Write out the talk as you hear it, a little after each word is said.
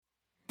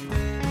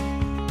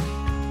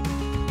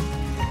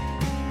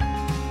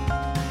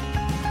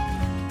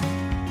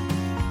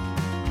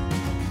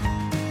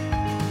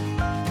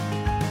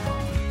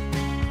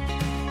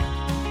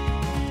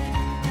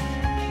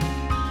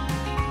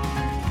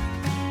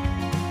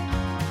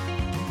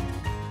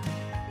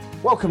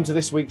Welcome to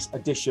this week's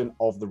edition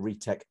of the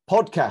Retech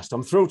podcast.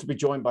 I'm thrilled to be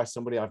joined by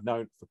somebody I've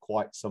known for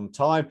quite some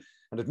time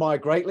and admire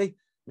greatly,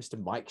 Mr.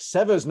 Mike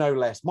Severs, no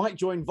less. Mike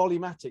joined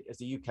Volumatic as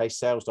the UK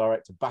sales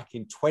director back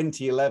in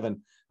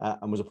 2011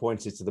 and was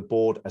appointed to the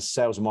board as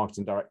sales and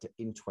marketing director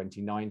in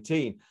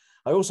 2019.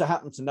 I also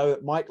happen to know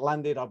that Mike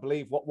landed, I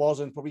believe, what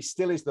was and probably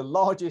still is the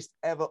largest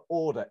ever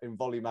order in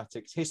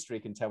Volumatic's history.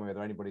 You can tell me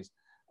whether anybody's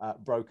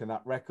broken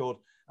that record.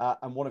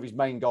 And one of his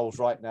main goals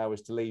right now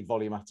is to lead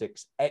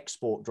Volumatic's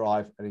export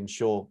drive and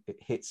ensure it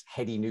hits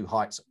heady new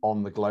heights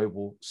on the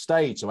global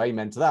stage. So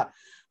amen to that.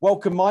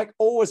 Welcome, Mike.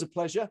 Always a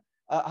pleasure.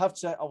 I have to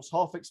say, I was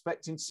half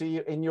expecting to see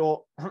you in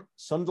your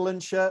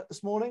Sunderland shirt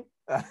this morning.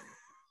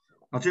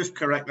 I'll just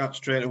correct that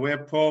straight away,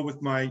 Paul,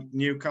 with my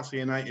Newcastle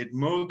United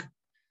mug.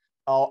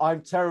 Oh,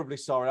 I'm terribly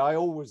sorry. I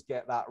always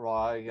get that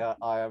right.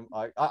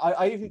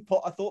 I even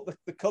put, I thought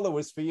the colour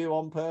was for you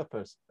on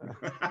purpose.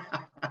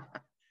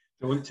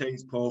 Don't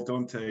tease, Paul,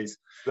 don't tease.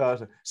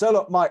 So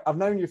look, Mike, I've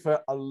known you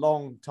for a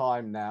long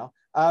time now.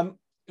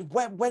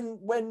 When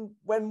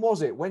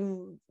was it?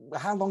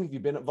 How long have you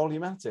been at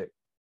Volumatic?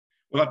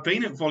 Well, I've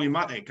been at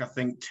Volumatic, I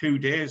think, 2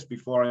 days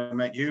before I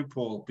met you,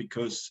 Paul,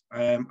 because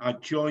I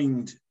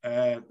joined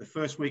the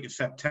first week of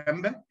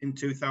September in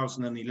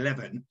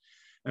 2011,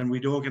 and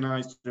we'd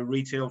organised a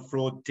retail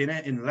fraud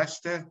dinner in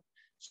Leicester.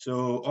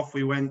 So off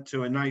we went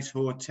to a nice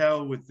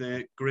hotel with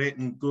the great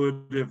and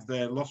good of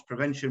the loss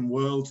prevention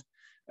world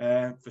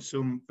for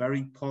some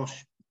very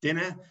posh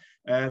dinner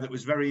that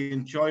was very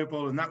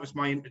enjoyable. And that was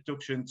my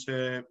introduction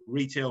to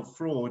retail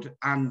fraud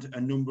and a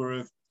number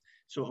of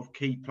sort of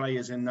key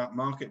players in that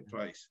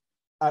marketplace.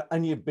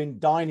 And you've been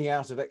dining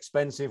out at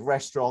expensive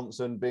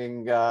restaurants and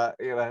being,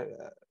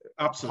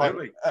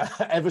 absolutely,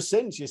 ever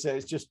since. You say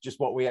it's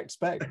just what we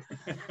expect.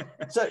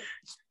 So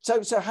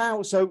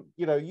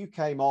you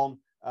came on,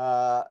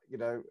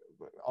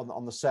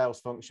 on the sales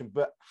function,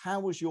 but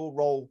how was your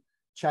role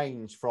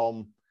changed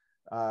from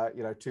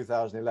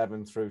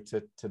 2011 through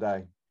to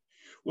today?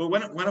 Well,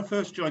 when I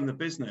first joined the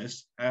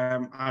business,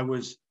 I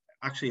was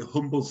actually a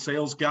humble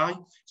sales guy.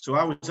 So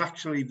I was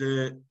actually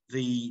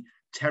the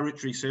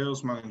territory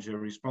sales manager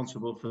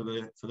responsible for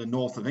the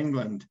north of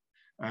England.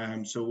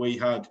 So we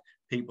had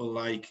people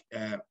like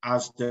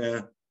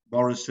Asda,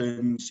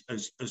 Morrison's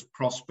as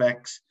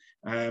prospects.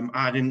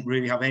 I didn't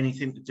really have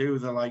anything to do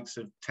with the likes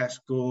of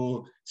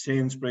Tesco,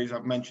 Sainsbury's.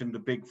 I've mentioned the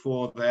big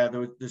four there.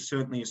 There's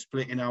certainly a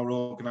split in our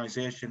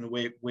organisation, the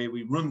way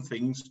we run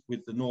things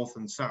with the north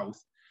and south.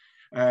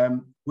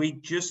 We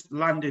just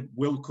landed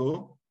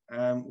Wilko,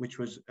 which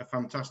was a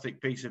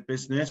fantastic piece of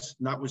business.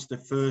 And that was the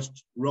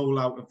first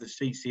rollout of the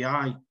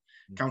CCI,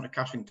 counter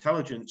cash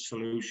intelligence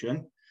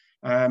solution.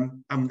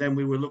 And then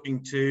we were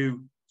looking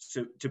to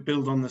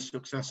build on the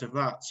success of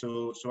that.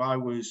 So I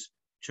was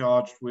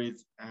charged with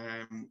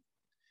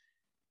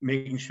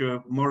making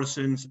sure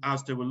Morrison's,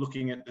 Asda were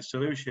looking at the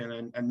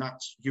solution. And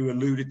that's, you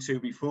alluded to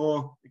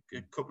before,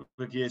 a couple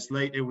of years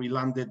later, we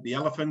landed the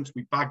elephant,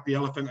 we bagged the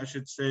elephant, I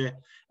should say,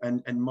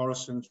 and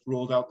Morrison's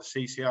rolled out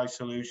the CCI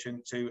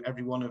solution to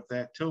every one of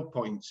their till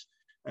points,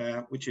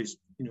 which is,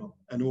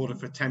 an order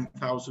for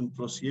 10,000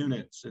 plus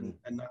units. And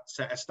that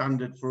set a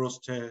standard for us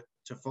to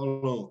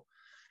follow.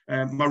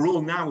 My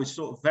role now is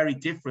sort of very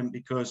different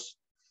because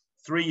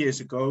 3 years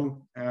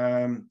ago,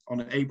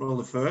 on April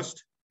the 1st,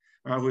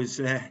 I was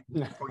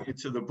appointed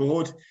to the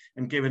board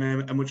and given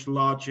a much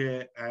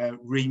larger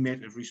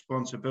remit of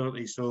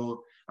responsibility.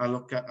 So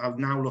I'll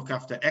now look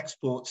after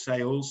export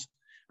sales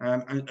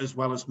as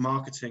well as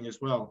marketing as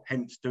well,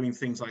 hence doing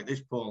things like this,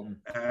 Paul,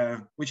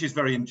 which is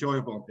very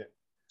enjoyable. Yeah.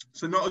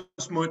 So not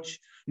as much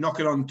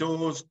knocking on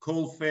doors,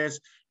 cold face,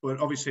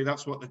 but obviously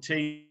that's what the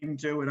team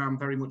do, and I'm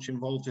very much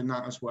involved in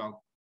that as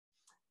well.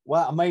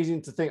 Well,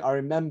 amazing to think. I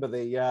remember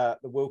the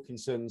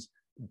Wilkinson's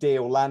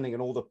deal landing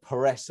and all the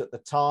press at the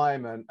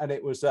time, and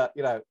it was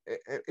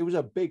it was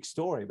a big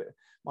story. But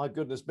my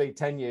goodness me,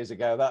 10 years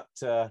ago,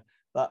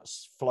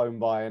 that's flown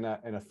by in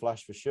a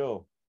flash for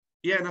sure.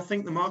 Yeah, and I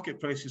think the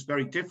marketplace is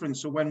very different.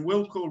 So when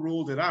Wilco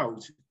rolled it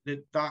out,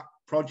 that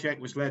project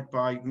was led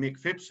by Mick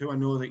Phipps, who I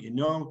know that you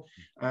know,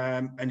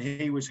 and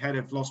he was head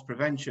of loss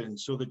prevention.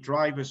 So the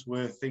drivers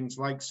were things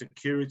like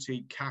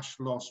security, cash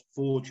loss,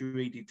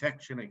 forgery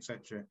detection,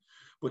 etc.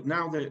 But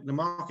now the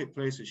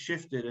marketplace has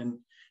shifted and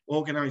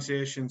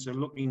organizations are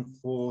looking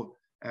for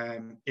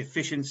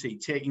efficiency,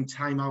 taking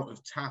time out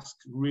of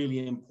tasks,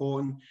 really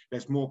important.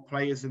 There's more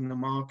players in the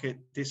market,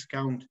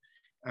 discount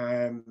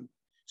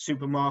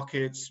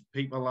supermarkets,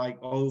 people like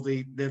all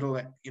the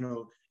little,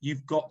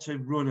 you've got to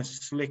run a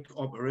slick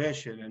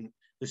operation, and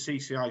the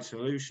CCI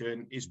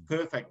solution is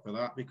perfect for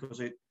that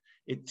because it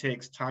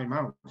takes time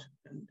out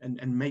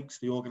and makes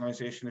the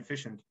organization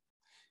efficient.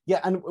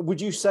 Yeah, and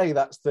would you say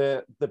that's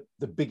the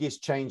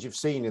biggest change you've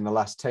seen in the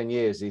last 10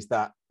 years? Is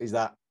that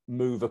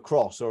move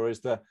across, or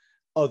is there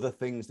other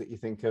things that you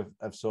think of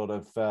sort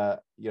of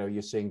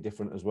you're seeing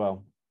different as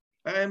well?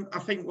 I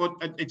think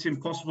it's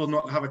impossible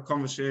not to have a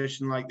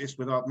conversation like this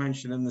without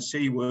mentioning the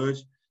C word,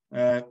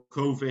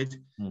 COVID.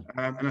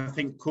 And I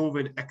think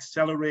COVID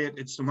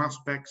accelerated some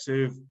aspects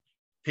of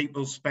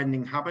people's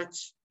spending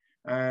habits.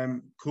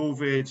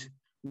 COVID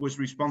was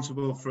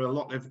responsible for a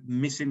lot of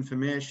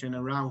misinformation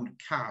around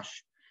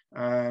cash.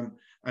 And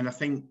I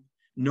think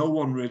no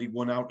one really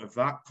won out of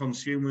that.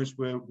 Consumers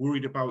were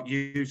worried about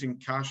using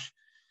cash.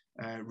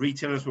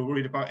 Retailers were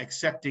worried about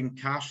accepting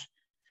cash.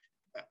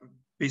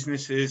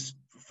 Businesses,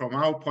 from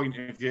our point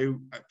of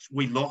view,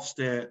 we lost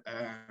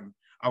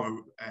our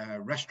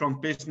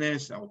restaurant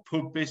business, our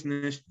pub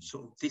business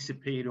sort of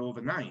disappeared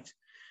overnight.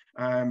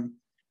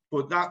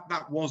 But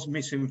that was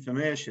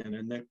misinformation,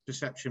 and the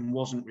perception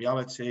wasn't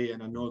reality.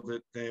 And I know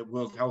that the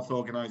World Health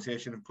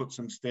Organization have put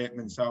some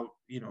statements out,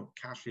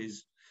 cash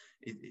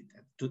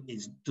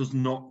does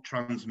not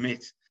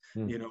transmit,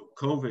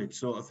 COVID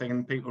sort of thing.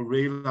 And people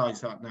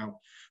realize that now.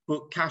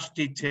 But cash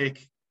did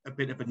take a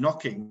bit of a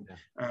knocking,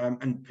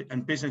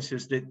 and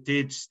businesses that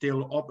did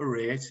still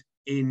operate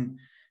in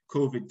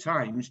COVID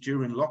times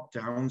during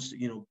lockdowns,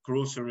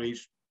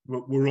 groceries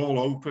were all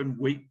open.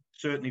 We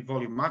certainly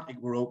Volumatic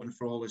were open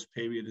for all this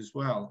period as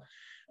well.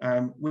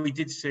 We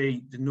did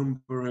see the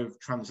number of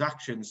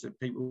transactions that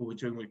people were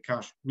doing with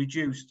cash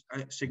reduced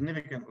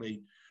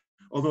significantly,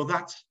 although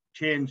that's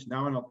changed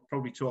now, and I'll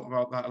probably talk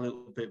about that a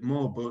little bit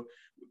more. But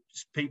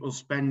people's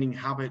spending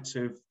habits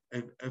have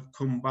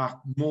come back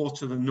more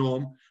to the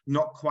norm,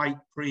 not quite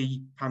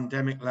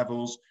pre-pandemic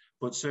levels,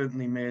 but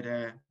certainly made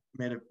a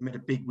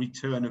big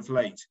return of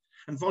late.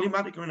 And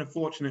Volumatic are in a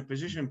fortunate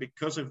position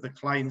because of the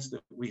clients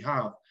that we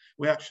have.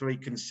 We actually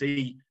can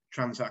see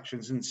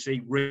transactions and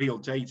see real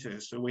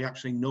data, so we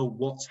actually know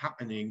what's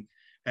happening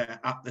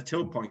at the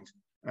till point,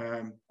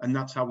 and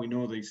that's how we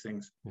know these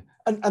things.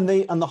 And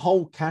the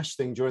whole cash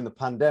thing during the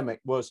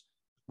pandemic was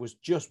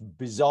just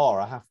bizarre,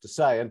 I have to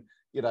say. And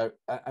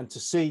and to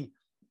see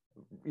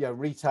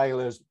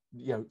retailers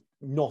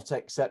not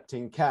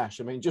accepting cash.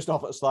 I mean, just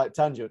off at a slight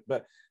tangent,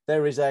 but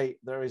there is a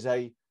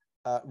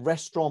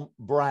restaurant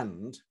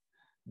brand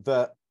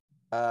that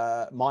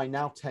my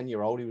now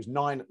 10-year-old, he was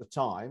 9 at the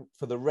time,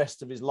 for the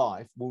rest of his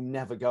life will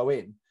never go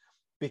in,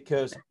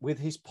 because with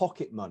his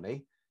pocket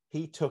money,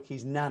 he took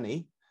his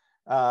nanny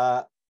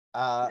for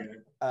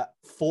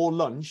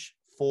lunch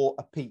for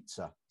a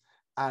pizza,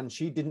 and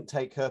she didn't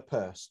take her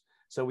purse.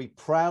 So he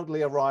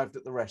proudly arrived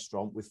at the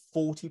restaurant with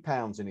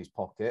 £40 in his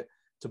pocket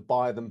to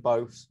buy them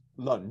both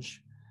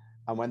lunch.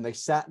 And when they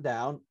sat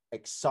down,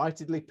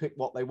 excitedly picked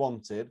what they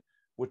wanted,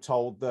 were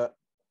told that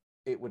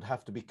it would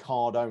have to be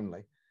card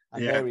only.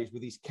 And there he is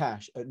with his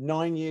cash. At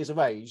 9 years of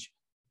age,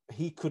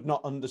 he could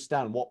not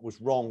understand what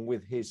was wrong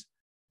with his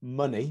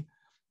money,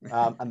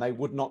 and they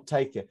would not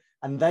take it.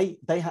 And they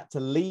had to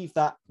leave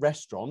that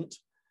restaurant.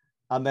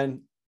 And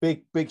then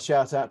big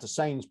shout out to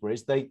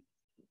Sainsbury's. They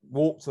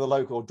walked to the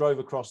local, or drove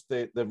across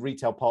the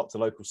retail park to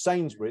local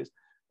Sainsbury's,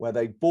 where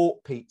they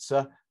bought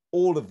pizza,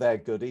 all of their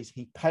goodies.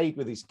 He paid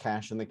with his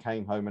cash, and they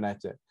came home and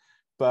ate it.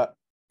 But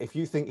if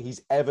you think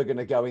he's ever going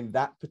to go in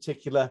that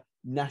particular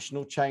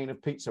national chain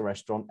of pizza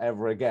restaurant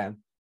ever again,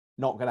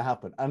 not going to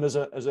happen. And as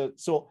a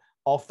sort,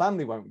 our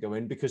family won't go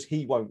in because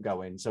he won't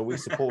go in. So we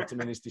support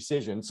him in his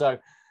decision. So,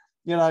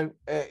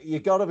 you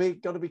got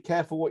to be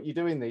careful what you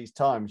do in these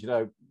times.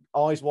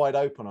 Eyes wide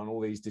open on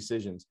all these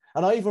decisions.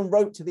 And I even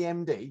wrote to the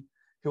MD,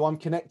 who I'm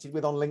connected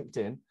with on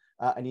LinkedIn,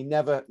 and he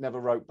never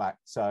wrote back.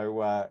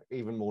 So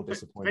even more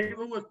disappointed.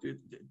 People were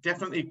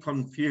definitely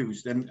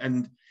confused,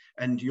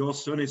 and your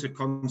son is a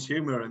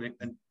consumer,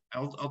 and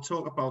I'll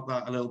talk about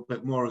that a little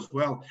bit more as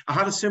well. I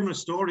had a similar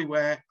story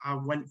where I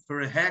went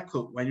for a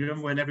haircut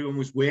when everyone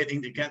was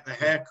waiting to get the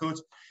haircut.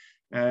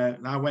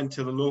 And I went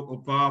to the local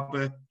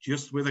barber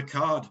just with a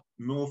card,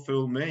 no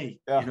fool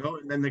me, And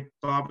then the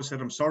barber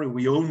said, "I'm sorry,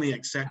 we only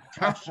accept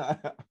cash."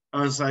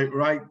 I was like,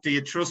 "Right, do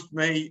you trust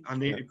me? I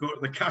need to go to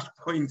the cash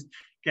point,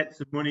 get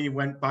some money."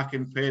 Went back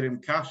and paid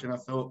him cash, and I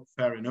thought,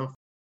 fair enough.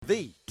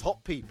 The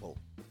top people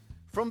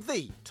from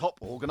the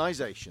top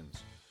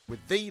organisations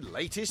with the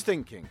latest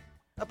thinking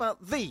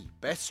about the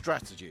best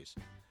strategies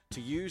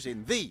to use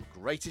in the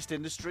greatest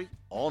industry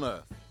on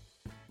earth,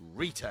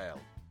 retail.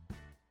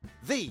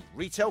 The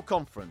Retail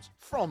Conference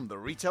from the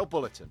Retail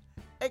Bulletin,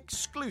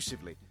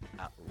 exclusively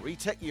at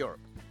Retech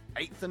Europe,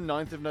 8th and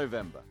 9th of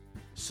November.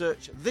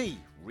 Search The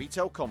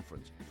Retail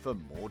Conference for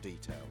more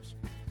details.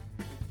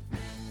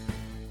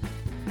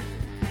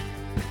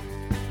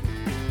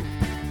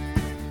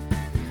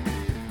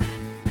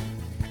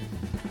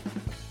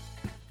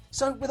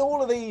 So with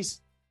all of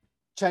these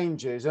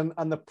changes,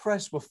 and the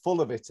press were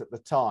full of it at the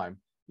time,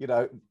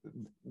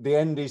 the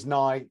end is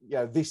nigh,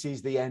 this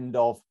is the end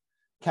of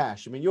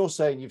cash. I mean, you're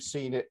saying you've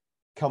seen it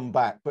come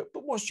back, but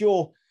what's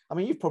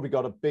you've probably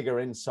got a bigger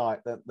insight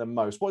than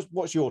most.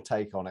 What's your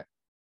take on it?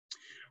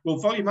 Well,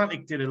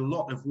 Volumatic did a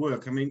lot of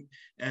work. I mean,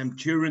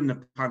 during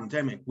the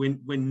pandemic, we're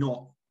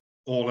not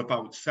all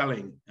about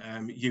selling.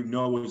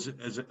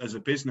 As a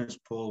business,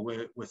 Paul,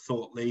 we're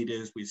thought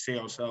leaders. We see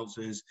ourselves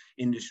as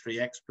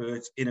industry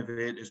experts,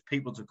 innovators,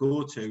 people to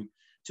go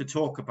to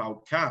talk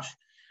about cash.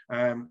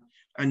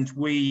 And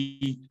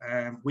we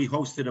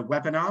hosted a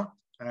webinar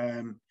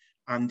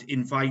and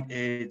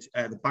invited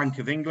the Bank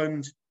of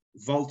England,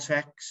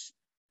 Voltex,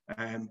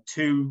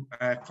 two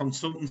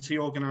consultancy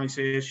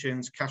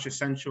organisations, Cash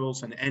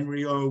Essentials and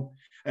Enrio,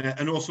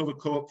 and also the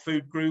Co-op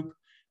Food Group,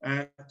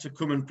 to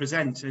come and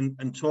present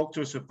and talk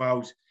to us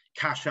about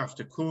cash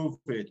after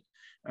COVID.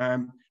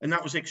 And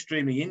that was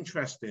extremely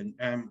interesting.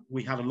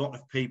 We had a lot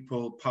of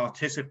people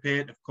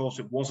participate. Of course,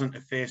 it wasn't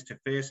a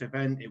face-to-face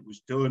event. It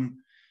was done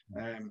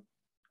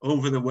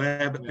over the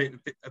web,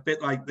 a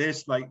bit like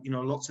this, like, you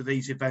know, lots of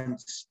these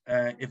events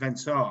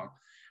are.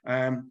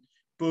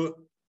 But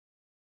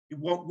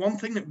one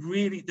thing that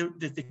really,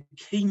 the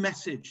key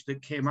message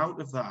that came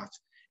out of that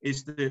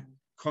is that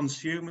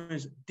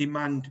consumers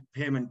demand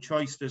payment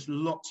choice. There's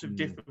lots of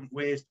different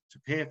ways to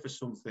pay for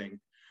something,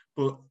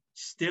 but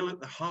still at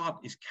the heart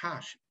is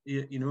cash.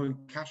 You know,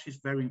 and cash is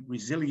very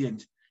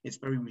resilient. It's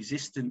very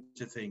resistant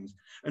to things,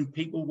 and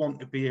people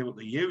want to be able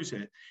to use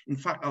it. In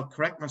fact, I'll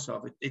correct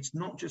myself. It's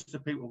not just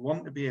that people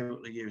want to be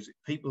able to use it.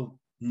 People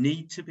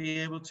need to be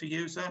able to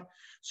use that.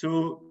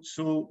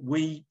 So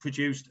we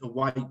produced a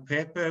white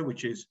paper,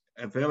 which is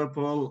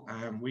available.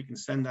 We can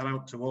send that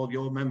out to all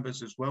your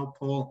members as well,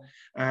 Paul.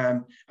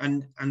 And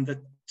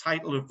the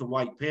title of the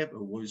white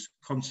paper was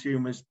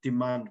Consumers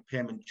Demand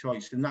Payment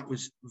Choice. And that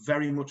was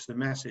very much the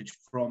message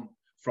from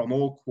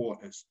all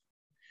quarters.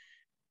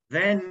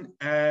 Then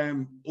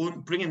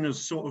bringing us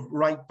sort of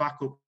right back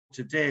up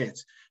to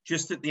date,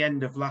 just at the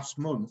end of last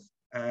month,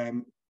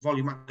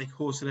 Volumatic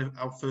hosted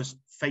our first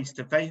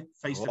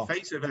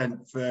face-to-face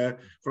event for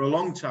a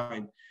long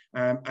time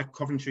at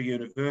Coventry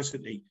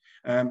University.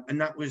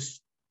 And that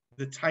was,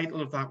 the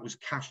title of that was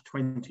Cash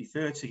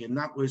 2030. And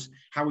that was,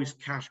 how is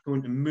cash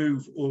going to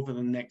move over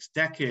the next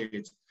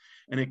decade?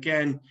 And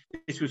again,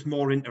 this was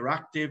more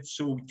interactive.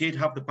 So we did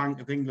have the Bank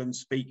of England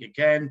speak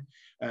again,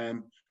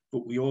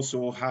 but we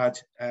also had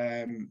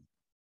the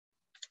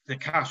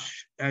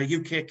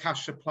UK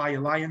Cash Supply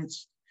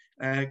Alliance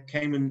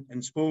came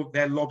and spoke.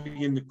 They're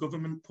lobbying the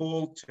government,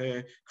 Paul,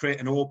 to create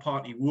an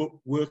all-party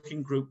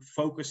working group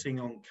focusing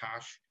on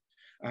cash.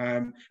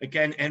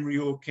 Again,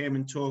 Enrio came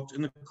and talked,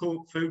 and the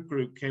Co-op Food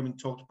Group came and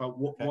talked about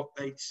what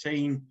they'd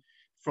seen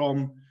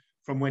from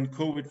when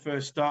COVID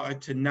first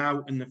started to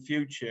now in the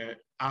future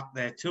at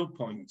their till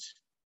points.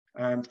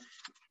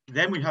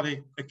 Then we had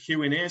a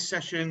Q&A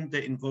session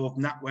that involved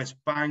NatWest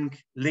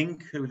Bank,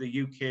 Link, who are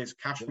the UK's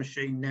cash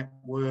machine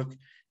network,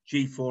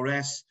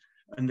 G4S,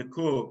 and the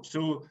Co-op.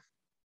 So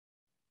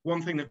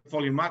one thing that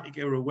Volumatic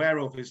are aware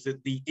of is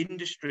that the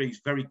industry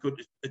is very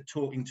good at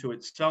talking to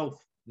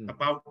itself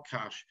about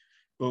cash,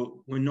 but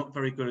we're not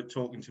very good at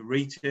talking to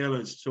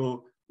retailers.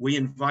 So we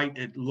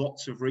invited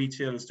lots of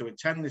retailers to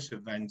attend this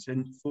event,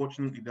 and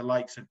fortunately the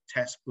likes of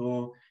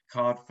Tesco,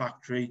 Card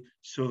Factory,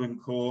 Southern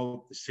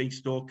Co, the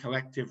C-Store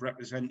Collective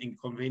representing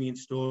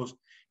convenience stores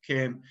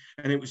came,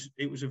 and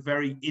it was a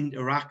very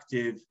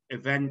interactive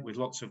event with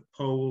lots of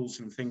polls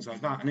and things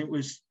like that. And it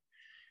was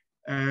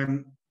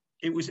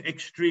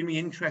extremely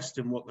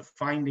interesting what the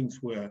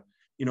findings were.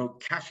 You know,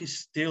 cash is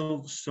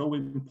still so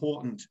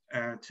important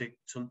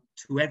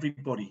to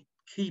everybody,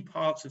 key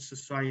parts of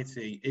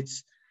society.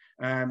 It's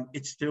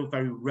still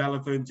very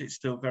relevant. It's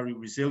still very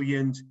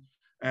resilient.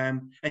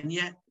 And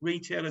yet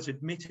retailers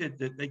admitted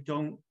that they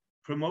don't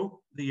promote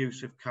the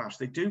use of cash.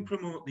 They do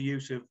promote the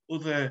use of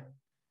other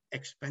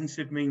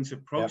expensive means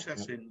of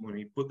processing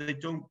money, but they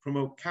don't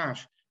promote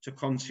cash to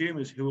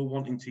consumers who are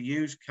wanting to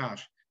use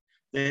cash.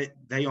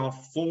 They are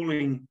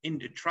falling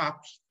into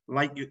traps,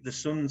 like the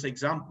Sun's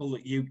example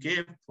that you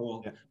gave,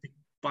 Paul,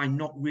 by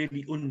not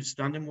really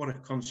understanding what a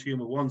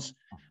consumer wants.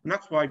 And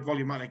that's why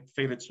Volumatic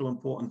feel it's so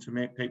important to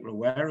make people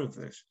aware of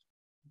this.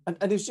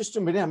 And it's just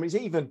jumping in. I mean, it's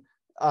even,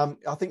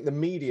 I think the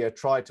media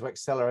tried to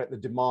accelerate the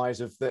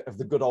demise of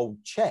the good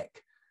old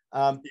cheque.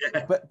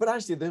 But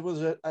actually, there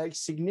was a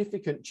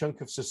significant chunk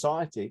of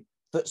society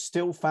that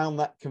still found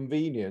that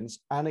convenience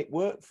and it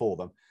worked for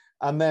them.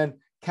 And then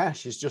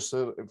cash is just,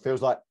 it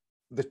feels like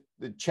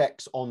the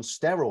checks on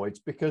steroids,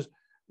 because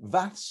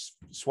vast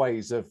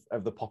swathes of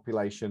the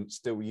population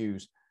still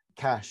use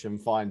cash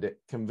and find it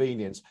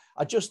convenience.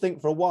 I just think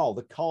for a while,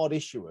 the card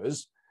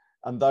issuers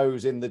and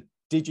those in the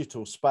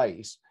digital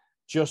space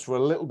just were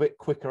a little bit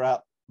quicker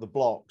out the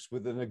blocks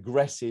with an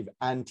aggressive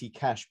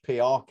anti-cash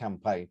PR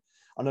campaign.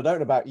 And I don't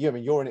know about you, I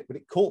mean, you're in it, but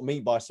it caught me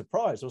by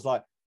surprise. I was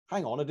like,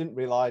 hang on, I didn't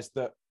realize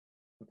that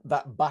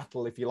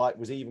battle, if you like,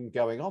 was even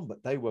going on,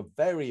 but they were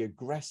very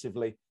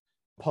aggressively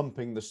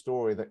pumping the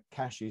story that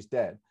cash is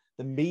dead.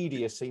 The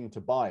media seemed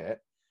to buy it.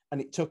 And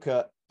it took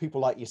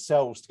people like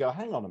yourselves to go,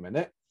 hang on a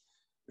minute,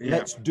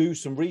 let's do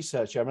some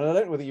research. I mean, I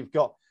don't know whether you've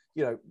got,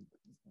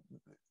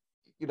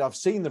 I've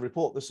seen the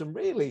report. There's some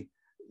really,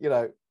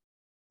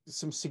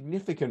 some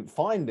significant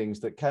findings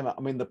that came out.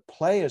 I mean, the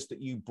players that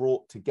you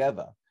brought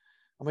together,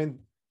 I mean,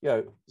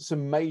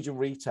 some major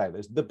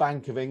retailers, the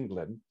Bank of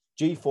England,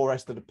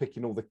 G4S that are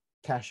picking all the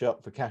cash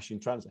up for cash in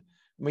transit.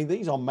 I mean,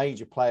 these are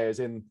major players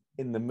in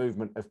the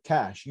movement of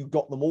cash. You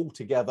got them all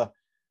together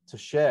to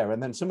share.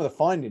 And then some of the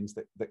findings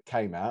that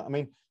came out, I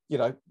mean,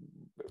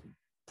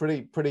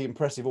 pretty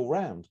impressive all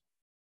round.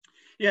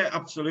 Yeah,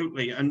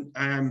 absolutely. And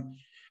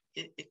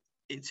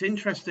it's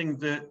interesting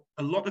that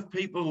a lot of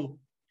people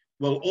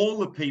Well, all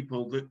the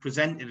people that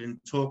presented and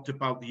talked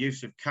about the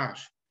use of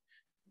cash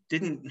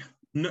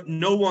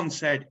no one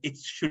said it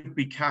should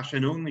be cash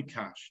and only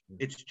cash.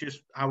 It's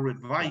just our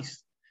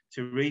advice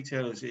to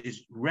retailers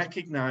is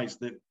recognize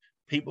that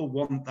people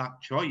want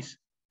that choice.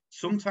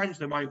 Sometimes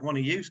they might want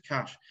to use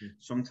cash.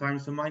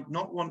 Sometimes they might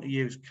not want to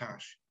use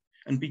cash.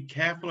 And be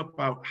careful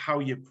about how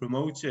you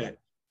promote it,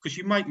 because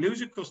you might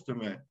lose a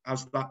customer,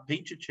 as that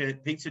pizza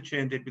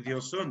chain did with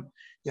your son.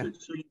 So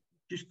you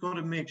just got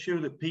to make sure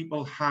that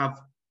people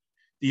have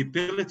the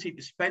ability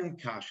to spend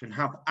cash and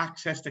have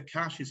access to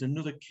cash is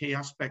another key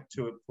aspect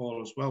to it,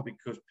 Paul, as well,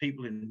 because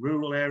people in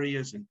rural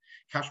areas and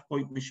cash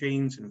point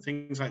machines and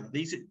things like that,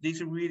 these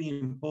are really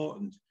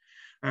important.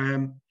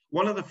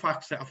 One of the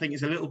facts that I think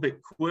is a little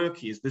bit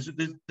quirky is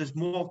there's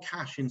more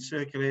cash in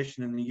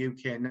circulation in the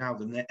UK now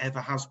than there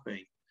ever has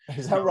been.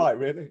 Is that right,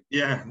 really?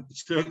 Yeah.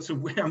 So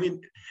I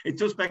mean, it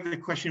does beg the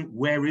question,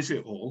 where is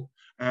it all?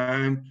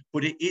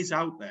 But it is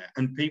out there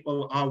and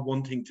people are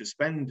wanting to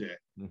spend it.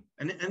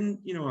 And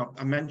you know,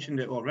 I mentioned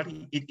it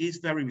already, it is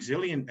very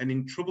resilient, and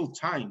in troubled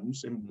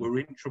times, and we're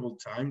in troubled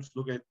times,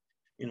 look at,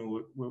 you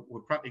know,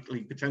 we're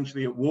practically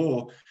potentially at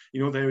war.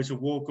 You know, there is a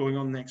war going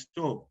on next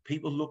door.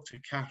 People look to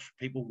cash.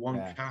 People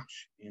want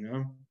cash, you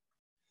know.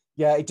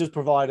 Yeah, it does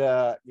provide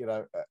a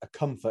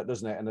comfort,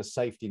 doesn't it, and a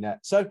safety net.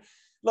 So,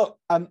 look,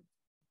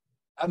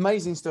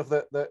 amazing stuff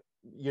that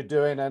you're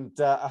doing, and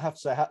I have to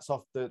say, hats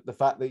off the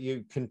fact that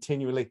you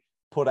continually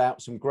put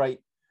out some great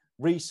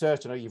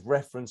research. I know you've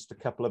referenced a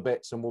couple of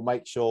bits, and we'll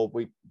make sure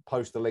we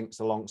post the links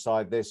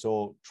alongside this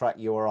or track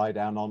you or I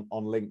down on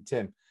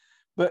LinkedIn.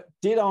 But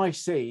did I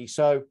see,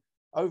 so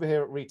over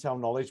here at Retail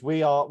Knowledge, we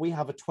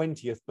have a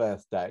 20th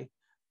birthday,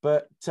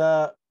 but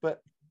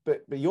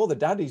you're the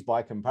daddies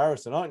by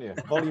comparison, aren't you?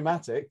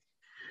 Volumatic.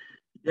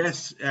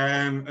 Yes,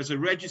 as a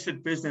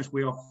registered business,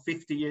 we are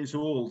 50 years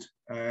old.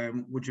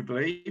 Would you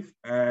believe?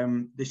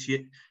 This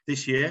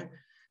year,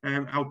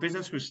 our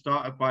business was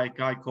started by a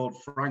guy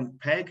called Frank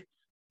Pegg,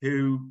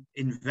 who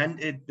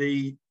invented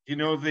the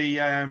mirror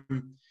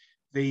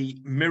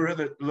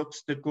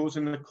that goes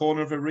in the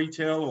corner of a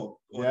retail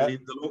or the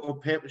local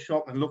paper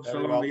shop and looks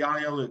along the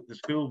aisle at the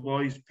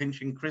schoolboys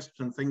pinching crisps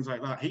and things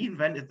like that. He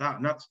invented that,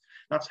 and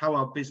that's how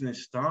our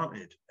business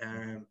started.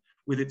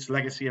 With its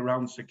legacy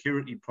around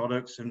security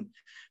products, and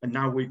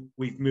now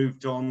we've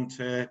moved on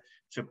to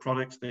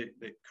products that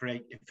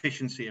create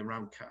efficiency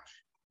around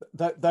cash.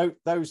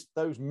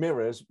 Those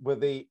mirrors were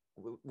the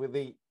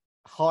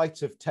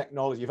height of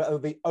technology.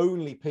 The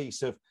only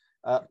piece of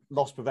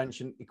loss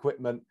prevention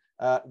equipment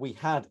we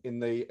had in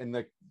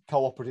the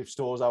cooperative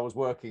stores I was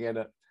working in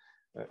at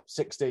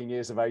 16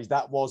 years of age.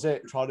 That was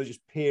it. Try to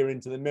just peer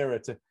into the mirror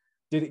to.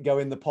 Did it go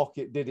in the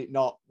pocket? Did it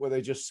not? Were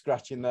they just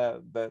scratching their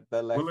left?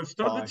 Well, they've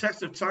stood the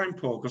test of time,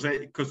 Paul,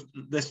 because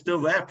they're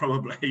still there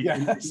probably.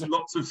 Yes.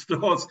 Lots of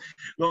stores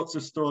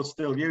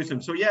still use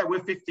them. So yeah, we're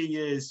 50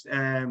 years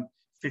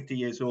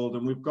old,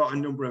 and we've got a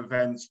number of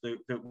events that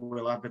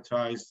we'll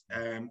advertise,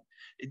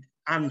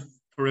 and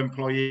for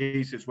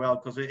employees as well,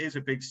 because it is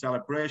a big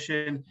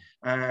celebration.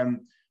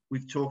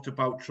 We've talked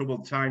about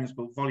troubled times,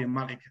 but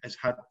Volumatic has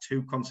had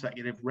 2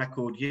 consecutive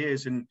record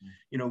years, and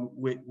you know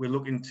we're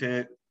looking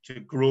to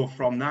grow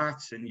from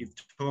that. And you've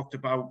talked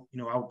about,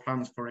 you know, our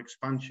plans for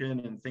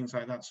expansion and things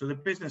like that. So the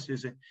business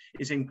is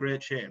in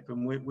great shape,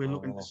 and we're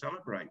looking to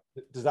celebrate.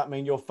 Does that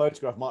mean your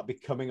photograph might be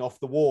coming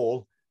off the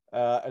wall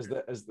with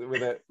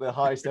the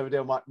highest ever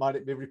deal? Might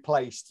it be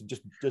replaced?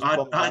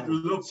 I'd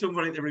love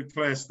somebody to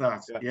replace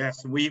that. Yeah.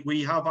 Yes,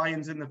 we have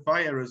irons in the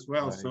fire as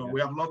well,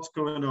 we have lots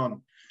going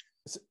on.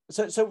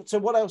 So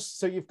what else?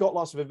 So you've got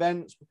lots of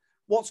events.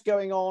 What's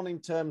going on in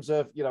terms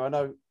of, you know, I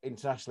know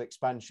international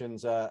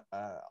expansions are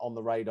on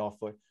the radar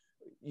for,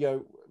 you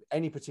know,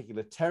 any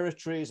particular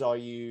territories? Are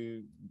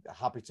you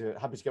happy to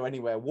go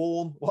anywhere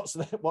warm? What's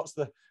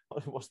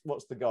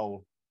the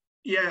goal?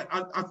 Yeah,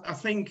 I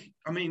think,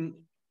 I mean,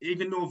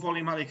 even though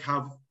Volumatic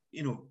have,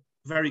 you know,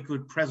 very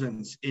good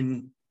presence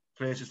in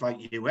places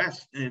like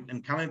US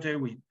and Canada,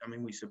 we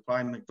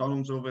supply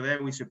McDonald's over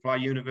there, we supply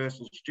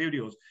Universal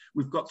Studios.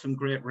 We've got some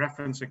great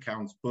reference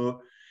accounts, but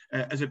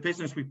as a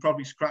business, we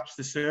probably scratched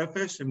the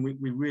surface, and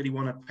we really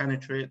want to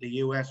penetrate the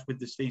US with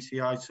the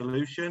CCI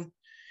solution.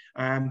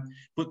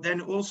 But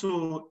then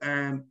also,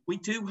 we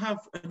do have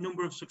a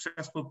number of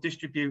successful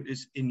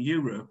distributors in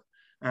Europe,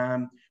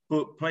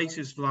 but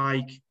places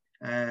like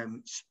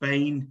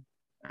Spain,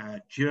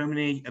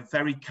 Germany are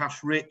very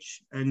cash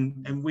rich,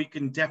 and we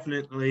can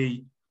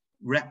definitely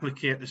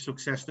replicate the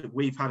success that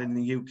we've had in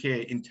the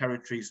UK in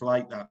territories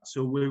like that.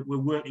 So we're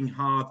working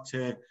hard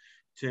to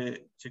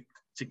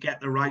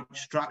get the right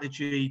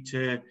strategy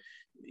to,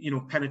 you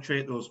know,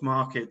 penetrate those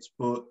markets,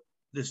 but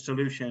the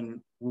solution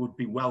would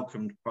be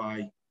welcomed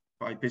by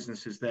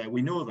businesses there.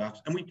 We know that,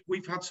 and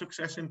we've had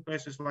success in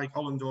places like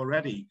Holland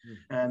already,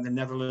 and the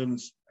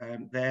Netherlands.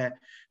 Their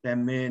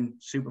main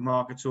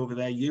supermarkets over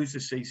there use the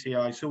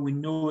CCI, so we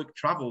know it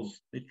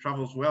travels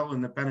well,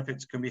 and the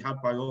benefits can be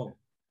had by all.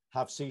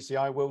 Have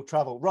CCI will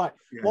travel, right?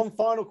 Yeah. One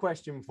final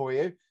question for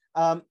you.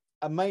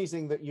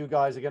 Amazing that you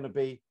guys are going to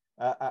be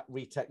at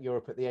Retech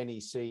Europe at the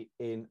NEC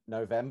in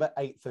November,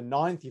 8th and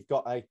 9th. You've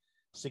got a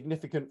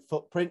significant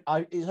footprint.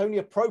 It's only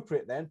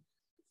appropriate then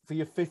for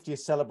your 50th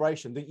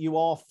celebration that you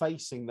are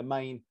facing the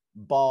main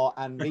bar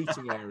and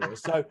meeting area.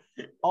 So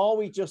are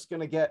we just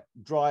going to get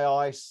dry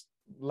ice,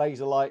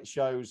 laser light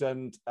shows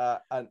and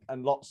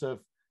lots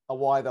of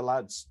Why the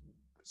Lads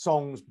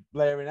songs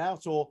blaring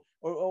out, or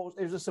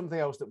is there something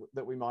else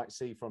that we might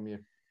see from you?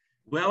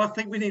 Well, I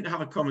think we need to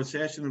have a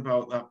conversation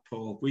about that,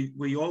 Paul.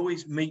 We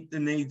always meet the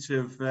needs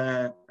of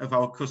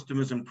our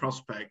customers and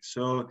prospects.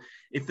 So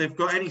if they've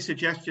got any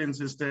suggestions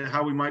as to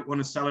how we might want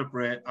to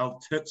celebrate, I'll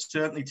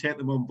certainly take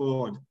them on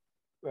board.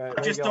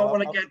 I just don't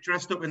want to get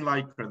dressed up in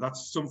Lycra.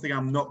 That's something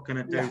I'm not going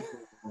to do.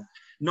 Yeah.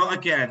 Not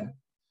again.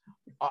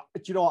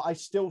 Do you know what? I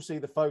still see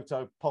the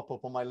photo pop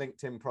up on my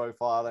LinkedIn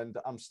profile, and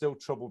I'm still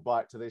troubled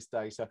by it to this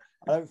day. So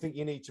I don't think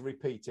you need to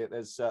repeat it.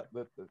 There's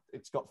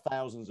it's got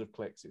thousands of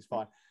clicks. It's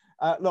fine.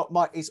 Look,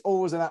 Mike, it's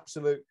always an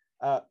absolute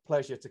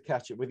pleasure to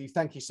catch up with you.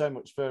 Thank you so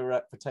much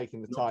for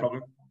taking the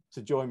time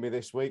to join me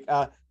this week.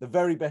 The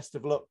very best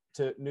of luck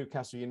to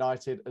Newcastle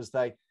United as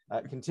they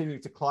continue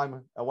to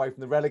climb away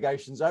from the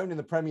relegation zone in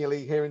the Premier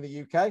League here in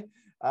the UK.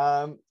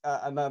 And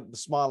the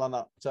smile on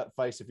that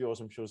face of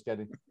yours, I'm sure, is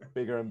getting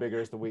bigger and bigger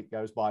as the week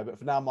goes by. But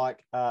for now,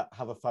 Mike,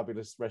 have a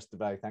fabulous rest of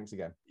the day. Thanks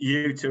again.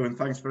 You too, and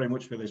thanks very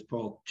much for this,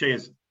 Paul.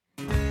 Cheers.